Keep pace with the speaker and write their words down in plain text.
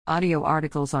Audio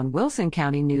articles on Wilson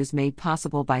County News made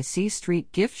possible by C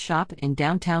Street Gift Shop in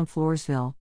downtown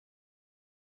Floresville.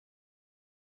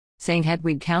 St.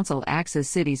 Hedwig Council acts as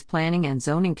city's Planning and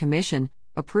Zoning Commission,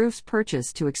 approves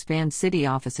purchase to expand city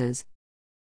offices.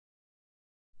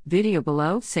 Video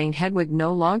below. St. Hedwig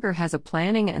no longer has a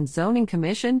Planning and Zoning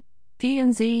Commission,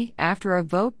 P&Z, after a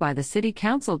vote by the City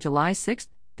Council July 6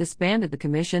 disbanded the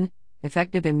commission,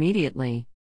 effective immediately.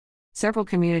 Several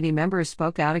community members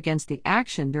spoke out against the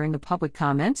action during the public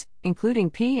comments, including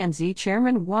P&Z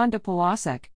Chairman Wanda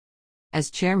Polasek. As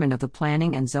chairman of the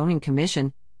Planning and Zoning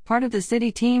Commission, part of the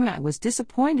city team, I was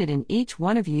disappointed in each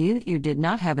one of you. You did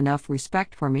not have enough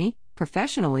respect for me,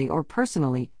 professionally or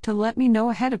personally, to let me know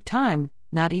ahead of time,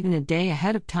 not even a day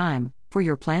ahead of time, for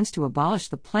your plans to abolish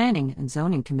the Planning and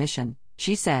Zoning Commission,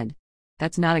 she said.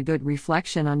 That's not a good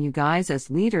reflection on you guys as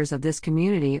leaders of this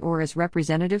community or as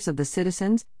representatives of the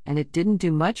citizens, and it didn't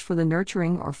do much for the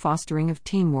nurturing or fostering of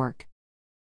teamwork.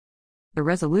 The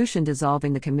resolution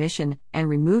dissolving the commission and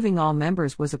removing all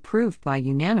members was approved by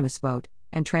unanimous vote,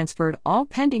 and transferred all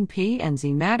pending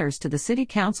P&Z matters to the City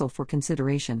Council for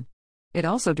consideration. It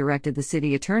also directed the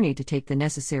city attorney to take the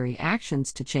necessary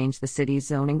actions to change the city's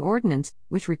zoning ordinance,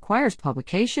 which requires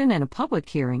publication and a public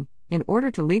hearing, in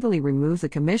order to legally remove the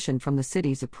commission from the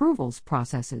city's approvals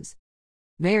processes.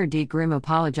 Mayor D. Grimm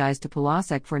apologized to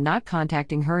Polasek for not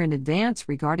contacting her in advance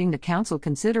regarding the council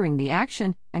considering the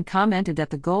action, and commented that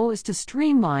the goal is to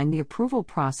streamline the approval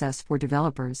process for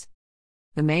developers.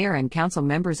 The mayor and council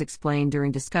members explained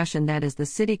during discussion that as the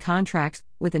city contracts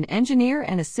with an engineer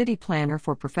and a city planner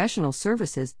for professional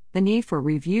services, the need for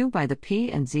review by the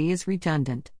P&Z is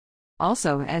redundant.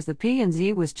 Also, as the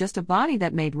P&Z was just a body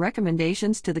that made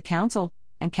recommendations to the council,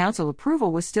 and council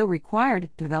approval was still required,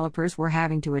 developers were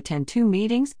having to attend 2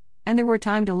 meetings, and there were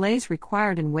time delays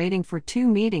required in waiting for 2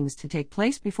 meetings to take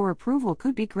place before approval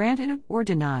could be granted or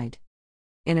denied.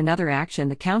 In another action,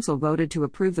 the council voted to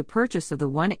approve the purchase of the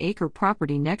 1-acre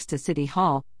property next to City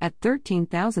Hall at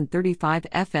 13,035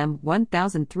 FM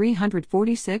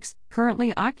 1346,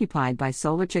 currently occupied by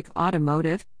SolarChick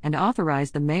Automotive, and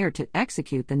authorized the mayor to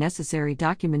execute the necessary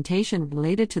documentation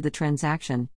related to the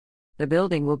transaction. The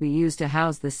building will be used to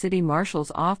house the city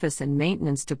marshal's office and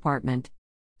maintenance department.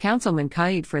 Councilman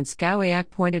Kaid Franskowiak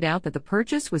pointed out that the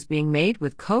purchase was being made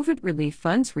with COVID relief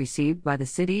funds received by the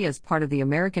city as part of the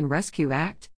American Rescue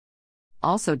Act.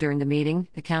 Also during the meeting,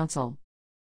 the council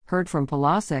heard from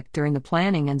Polasek during the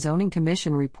Planning and Zoning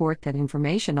Commission report that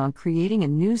information on creating a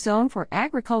new zone for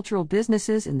agricultural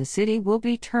businesses in the city will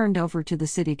be turned over to the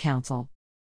City Council.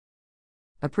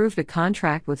 Approved a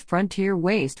contract with Frontier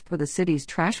Waste for the city's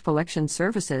trash collection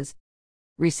services.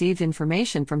 Received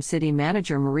information from City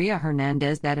Manager Maria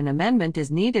Hernandez that an amendment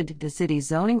is needed to the city's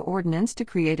zoning ordinance to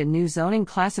create a new zoning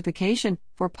classification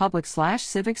for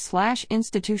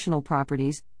public/civic/institutional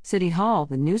properties, City Hall,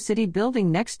 the new city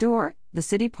building next door, the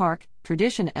City Park,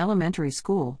 Tradition Elementary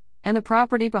School, and the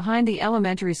property behind the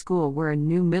elementary school where a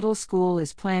new middle school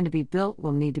is planned to be built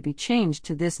will need to be changed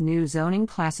to this new zoning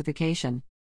classification.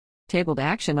 Tabled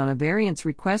action on a variance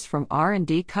request from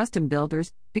R&D Custom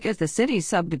Builders because the city's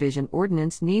subdivision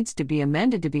ordinance needs to be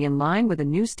amended to be in line with a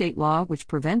new state law which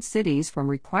prevents cities from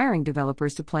requiring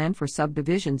developers to plan for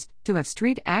subdivisions to have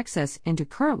street access into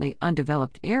currently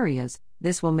undeveloped areas.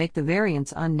 This will make the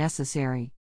variance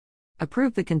unnecessary.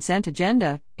 Approved the consent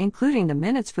agenda, including the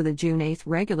minutes for the June 8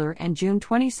 regular and June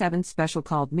 27 special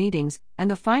called meetings,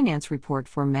 and the finance report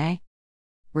for May.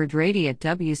 Word Ready at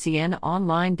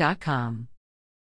WCNonline.com.